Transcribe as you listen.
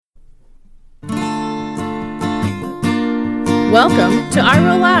Welcome to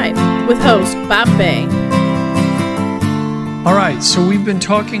IRO Live with host Bob Bay. All right, so we've been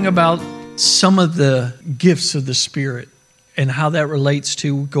talking about some of the gifts of the Spirit and how that relates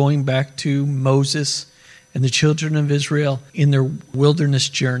to going back to Moses and the children of Israel in their wilderness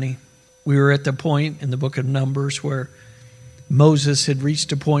journey. We were at the point in the book of Numbers where Moses had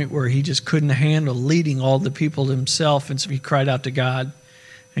reached a point where he just couldn't handle leading all the people himself, and so he cried out to God,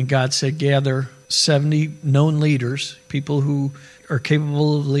 and God said, gather 70 known leaders, people who are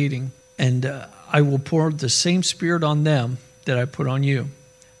capable of leading, and I will pour the same Spirit on them that I put on you.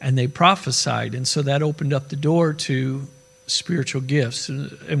 And they prophesied, and so that opened up the door to spiritual gifts.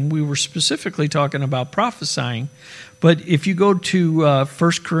 And we were specifically talking about prophesying. But if you go to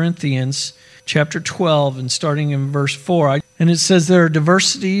 1 Corinthians chapter 12 and starting in verse 4, and it says there are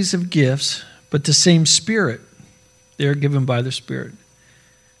diversities of gifts, but the same Spirit. They are given by the Spirit.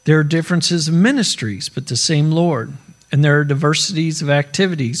 There are differences of ministries, but the same Lord. And there are diversities of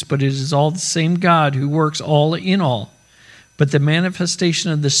activities, but it is all the same God who works all in all. But the manifestation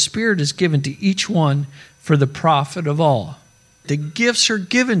of the Spirit is given to each one for the profit of all. The gifts are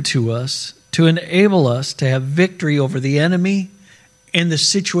given to us to enable us to have victory over the enemy and the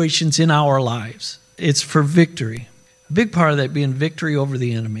situations in our lives. It's for victory. A big part of that being victory over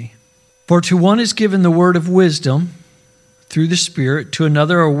the enemy. For to one is given the word of wisdom through the Spirit, to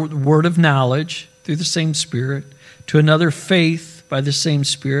another a word of knowledge through the same Spirit, to another faith by the same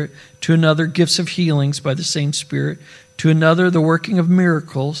Spirit, to another gifts of healings by the same Spirit, to another the working of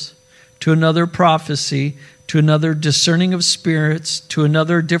miracles, to another prophecy, to another discerning of spirits, to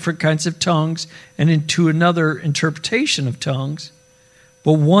another different kinds of tongues, and to another interpretation of tongues.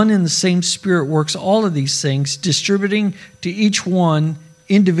 But one and the same Spirit works all of these things, distributing to each one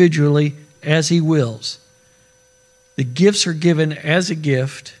individually as he wills. The gifts are given as a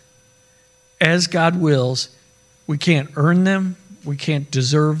gift, as God wills. We can't earn them. We can't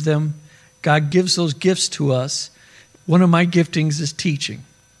deserve them. God gives those gifts to us. One of my giftings is teaching.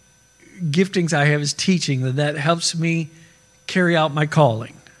 Giftings I have is teaching, that helps me carry out my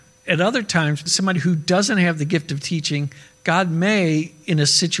calling. At other times, somebody who doesn't have the gift of teaching, God may, in a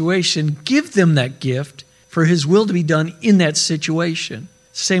situation, give them that gift for His will to be done in that situation.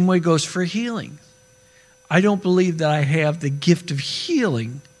 Same way goes for healing. I don't believe that I have the gift of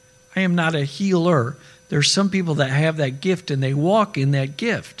healing. I am not a healer. There are some people that have that gift and they walk in that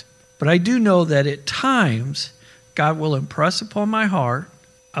gift. But I do know that at times, God will impress upon my heart,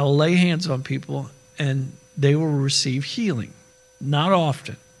 I'll lay hands on people, and they will receive healing. Not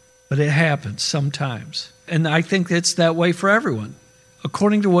often, but it happens sometimes. And I think it's that way for everyone.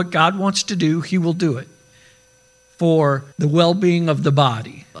 According to what God wants to do, He will do it for the well-being of the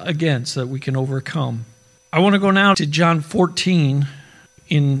body. Again, so that we can overcome. I want to go now to John 14.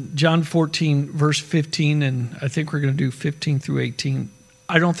 In John 14, verse 15, and I think we're going to do 15 through 18.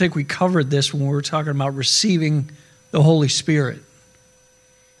 I don't think we covered this when we were talking about receiving the Holy Spirit.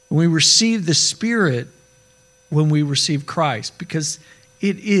 We receive the Spirit when we receive Christ, because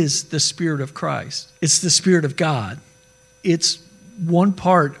it is the Spirit of Christ. It's the Spirit of God. It's one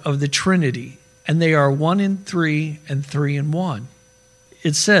part of the Trinity, and they are one in three and three in one.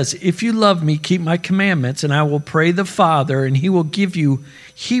 It says, if you love me, keep my commandments, and I will pray the Father, and he will give you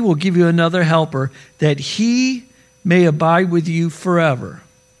another helper, that he may abide with you forever.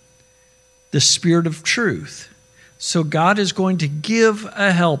 The Spirit of truth. So God is going to give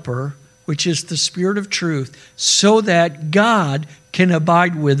a helper, which is the Spirit of truth, so that God can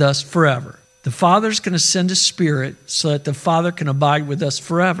abide with us forever. The Father's going to send a Spirit so that the Father can abide with us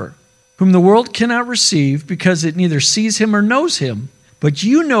forever, whom the world cannot receive because it neither sees him or knows him. But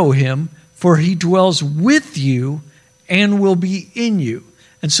you know him, for he dwells with you and will be in you.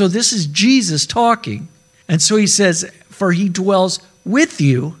 And so this is Jesus talking. And so he says, for he dwells with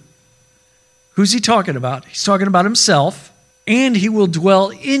you. Who's he talking about? He's talking about himself. And he will dwell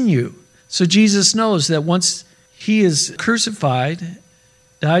in you. So Jesus knows that once he is crucified,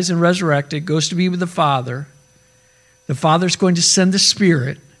 dies and resurrected, goes to be with the Father's going to send the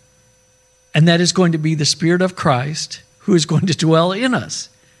Spirit. And that is going to be the Spirit of Christ, who is going to dwell in us.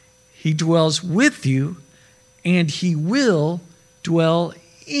 He dwells with you, and he will dwell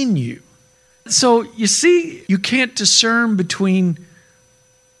in you. So you see, you can't discern between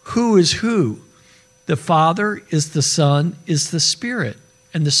who is who. The Father is the Son, is the Spirit,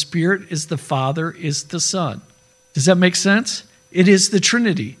 and the Spirit is the Father, is the Son. Does that make sense? It is the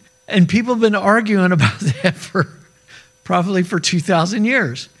Trinity. And people have been arguing about that for probably for 2,000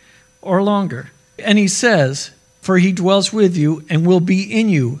 years or longer. And he says, for he dwells with you and will be in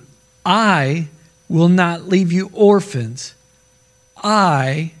you. I will not leave you orphans.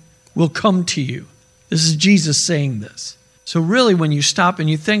 I will come to you. This is Jesus saying this. So really, when you stop and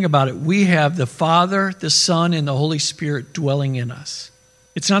you think about it, we have the Father, the Son, and the Holy Spirit dwelling in us.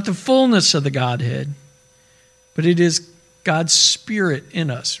 It's not the fullness of the Godhead, but it is God's Spirit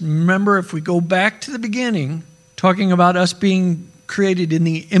in us. Remember, if we go back to the beginning, talking about us being created in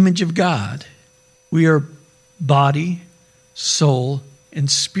the image of God, we are body, soul,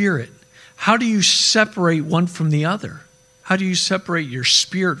 and spirit. How do you separate one from the other? How do you separate your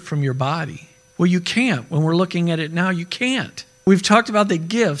spirit from your body? Well, you can't. When we're looking at it now, you can't. We've talked about the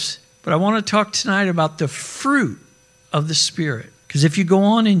gifts, but I want to talk tonight about the fruit of the Spirit. Because if you go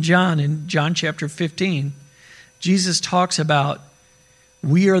on in John chapter 15, Jesus talks about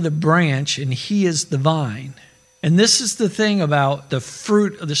we are the branch and he is the vine. And this is the thing about the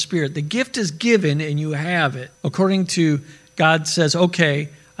fruit of the Spirit. The gift is given and you have it. According to God says, okay,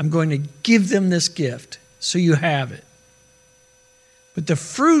 I'm going to give them this gift, so you have it. But the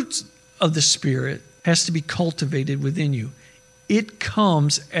fruit of the Spirit has to be cultivated within you. It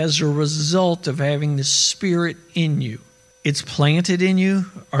comes as a result of having the Spirit in you. It's planted in you.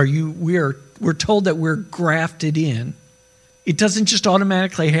 We're told that we're grafted in. It doesn't just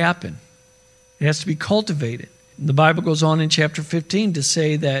automatically happen. It has to be cultivated. The Bible goes on in chapter 15 to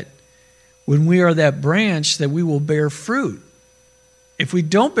say that when we are that branch, that we will bear fruit. If we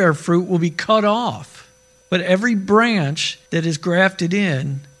don't bear fruit, we'll be cut off. But every branch that is grafted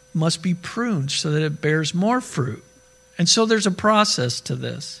in must be pruned so that it bears more fruit. And so there's a process to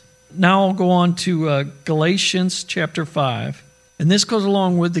this. Now I'll go on to Galatians chapter 5. And this goes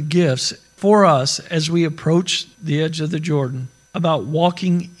along with the gifts for us as we approach the edge of the Jordan about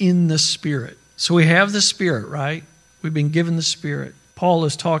walking in the Spirit. So we have the Spirit, right? We've been given the Spirit. Paul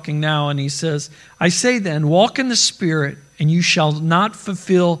is talking now and he says, I say then, walk in the Spirit, and you shall not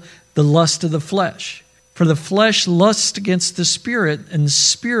fulfill the lust of the flesh. For the flesh lusts against the Spirit, and the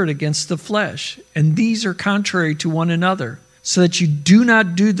Spirit against the flesh. And these are contrary to one another, so that you do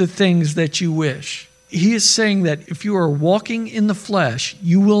not do the things that you wish. He is saying that if you are walking in the flesh,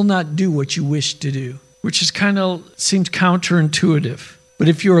 you will not do what you wish to do, which is seems counterintuitive. But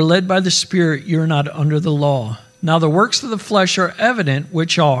if you are led by the Spirit, you are not under the law. Now the works of the flesh are evident,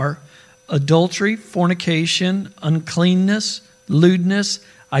 which are adultery, fornication, uncleanness, lewdness,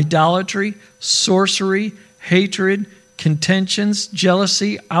 idolatry, sorcery, hatred, contentions,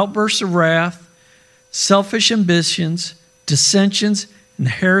 jealousy, outbursts of wrath, selfish ambitions, dissensions, and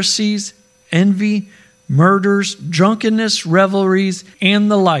heresies, envy, murders, drunkenness, revelries,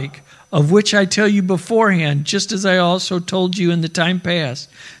 and the like, of which I tell you beforehand, just as I also told you in the time past,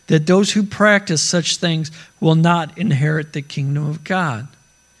 that those who practice such things will not inherit the kingdom of God.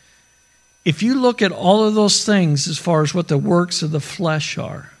 If you look at all of those things as far as what the works of the flesh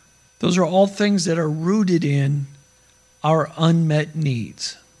are, those are all things that are rooted in our unmet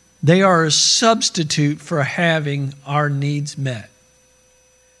needs. They are a substitute for having our needs met.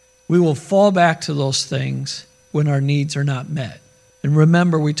 We will fall back to those things when our needs are not met. And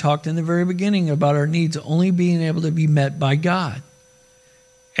remember, we talked in the very beginning about our needs only being able to be met by God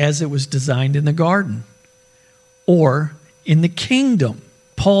as it was designed in the garden or in the kingdom.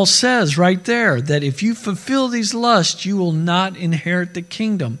 Paul says right there that if you fulfill these lusts, you will not inherit the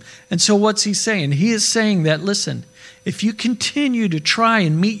kingdom. And so what's he saying? He is saying that, listen, if you continue to try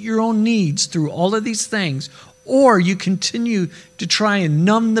and meet your own needs through all of these things, or you continue to try and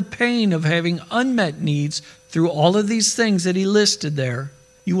numb the pain of having unmet needs through all of these things that he listed there,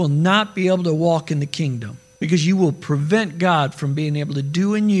 you will not be able to walk in the kingdom because you will prevent God from being able to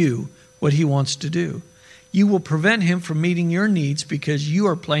do in you what he wants to do. You will prevent him from meeting your needs because you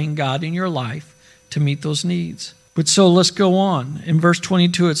are playing God in your life to meet those needs. But so let's go on. In verse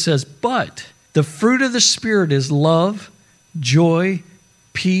 22 it says, but the fruit of the Spirit is love, joy,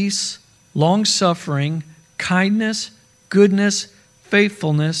 peace, long-suffering, kindness, goodness,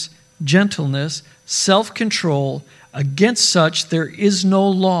 faithfulness, gentleness, self-control. Against such there is no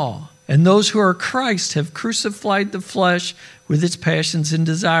law. And those who are Christ have crucified the flesh with its passions and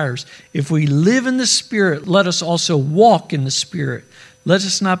desires. If we live in the Spirit, let us also walk in the Spirit. Let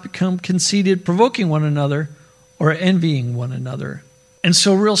us not become conceited, provoking one another, or envying one another. And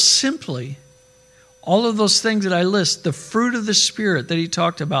so real simply, all of those things that I list, the fruit of the Spirit that he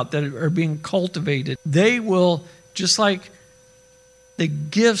talked about that are being cultivated, they will, just like the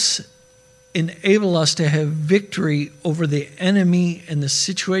gifts enable us to have victory over the enemy and the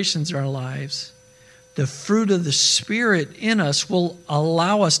situations in our lives, the fruit of the Spirit in us will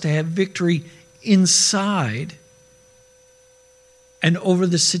allow us to have victory inside and over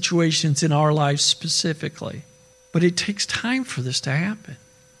the situations in our lives specifically. But it takes time for this to happen.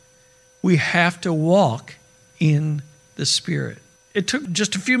 We have to walk in the Spirit. It took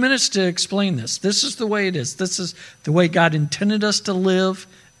just a few minutes to explain this. This is the way it is. This is the way God intended us to live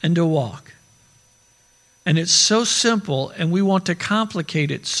and to walk. And it's so simple, and we want to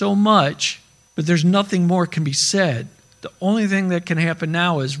complicate it so much, but there's nothing more can be said. The only thing that can happen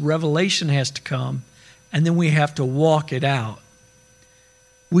now is revelation has to come, and then we have to walk it out.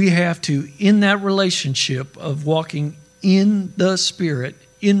 We have to, in that relationship of walking in the Spirit,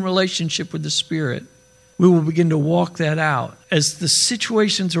 in relationship with the Spirit, we will begin to walk that out. As the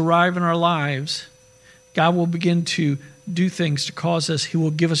situations arrive in our lives, God will begin to do things to cause us. He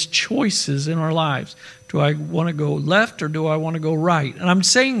will give us choices in our lives. Do I want to go left or do I want to go right? And I'm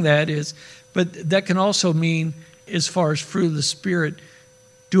saying but that can also mean, as far as fruit of the Spirit,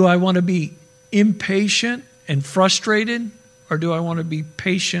 do I want to be impatient and frustrated, or do I want to be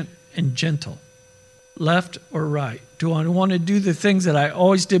patient and gentle? Left or right? Do I want to do the things that I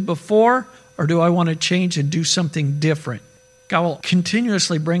always did before, or do I want to change and do something different? God will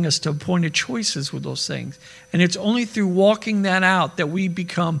continuously bring us to a point of choices with those things. And it's only through walking that out that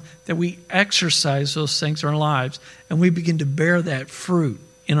we exercise those things in our lives, and we begin to bear that fruit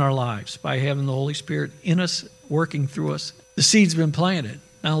in our lives by having the Holy Spirit in us, working through us. The seed's been planted.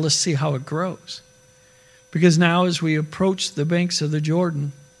 Now let's see how it grows. Because now as we approach the banks of the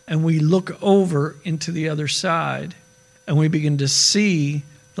Jordan and we look over into the other side and we begin to see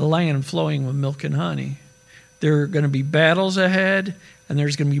the land flowing with milk and honey, there are going to be battles ahead, and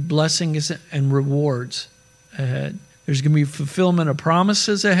there's going to be blessings and rewards ahead. There's going to be fulfillment of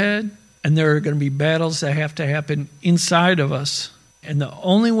promises ahead, and there are going to be battles that have to happen inside of us. And the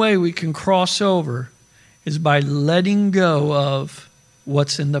only way we can cross over is by letting go of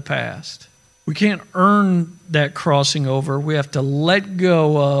what's in the past. We can't earn that crossing over. We have to let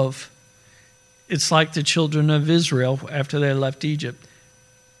go of. It's like the children of Israel after they left Egypt.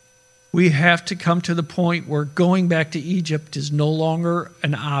 We have to come to the point where going back to Egypt is no longer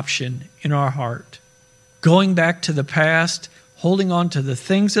an option in our heart. Going back to the past, holding on to the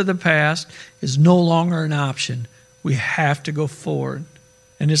things of the past is no longer an option. We have to go forward.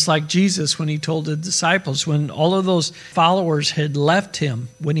 And it's like Jesus when he told the disciples, when all of those followers had left him,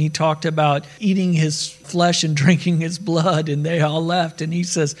 when he talked about eating his flesh and drinking his blood, and they all left. And he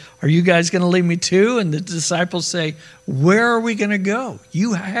says, are you guys going to leave me too? And the disciples say, where are we going to go?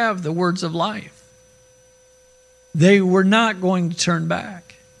 You have the words of life. They were not going to turn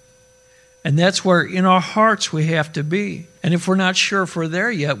back. And that's where in our hearts we have to be. And if we're not sure if we're there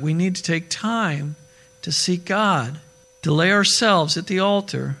yet, we need to take time to seek God, to lay ourselves at the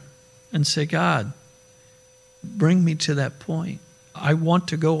altar and say, God, bring me to that point. I want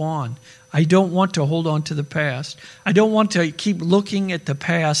to go on. I don't want to hold on to the past. I don't want to keep looking at the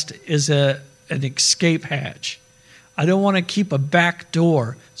past as an escape hatch. I don't want to keep a back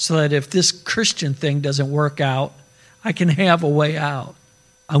door so that if this Christian thing doesn't work out, I can have a way out.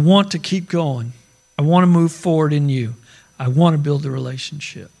 I want to keep going. I want to move forward in you. I want to build a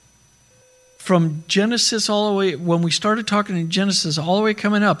relationship. From Genesis all the way, when we started talking in Genesis all the way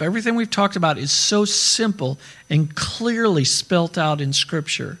coming up, everything we've talked about is so simple and clearly spelt out in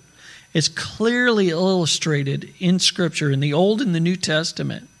Scripture. It's clearly illustrated in Scripture, in the Old and the New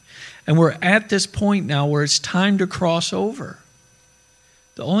Testament. And we're at this point now where it's time to cross over.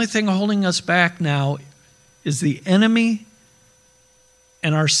 The only thing holding us back now is the enemy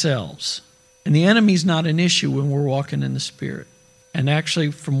and ourselves. And the enemy's not an issue when we're walking in the Spirit. And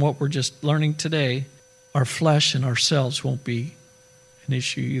actually, from what we're just learning today, our flesh and ourselves won't be an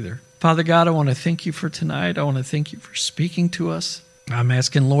issue either. Father God, I want to thank you for tonight. I want to thank you for speaking to us. I'm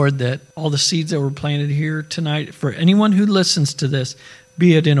asking, Lord, that all the seeds that were planted here tonight, for anyone who listens to this,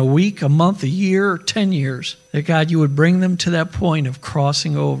 be it in a week, a month, a year, or 10 years, that God, you would bring them to that point of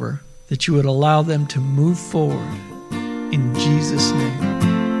crossing over, that you would allow them to move forward. In Jesus' name,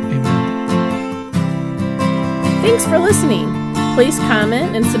 amen. Thanks for listening. Please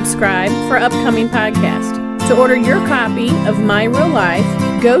comment and subscribe for upcoming podcasts. To order your copy of My Real Life,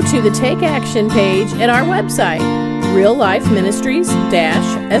 go to the Take Action page at our website,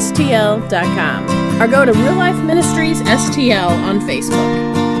 reallifeministries-stl.com, or go to Real Life Ministries STL on Facebook.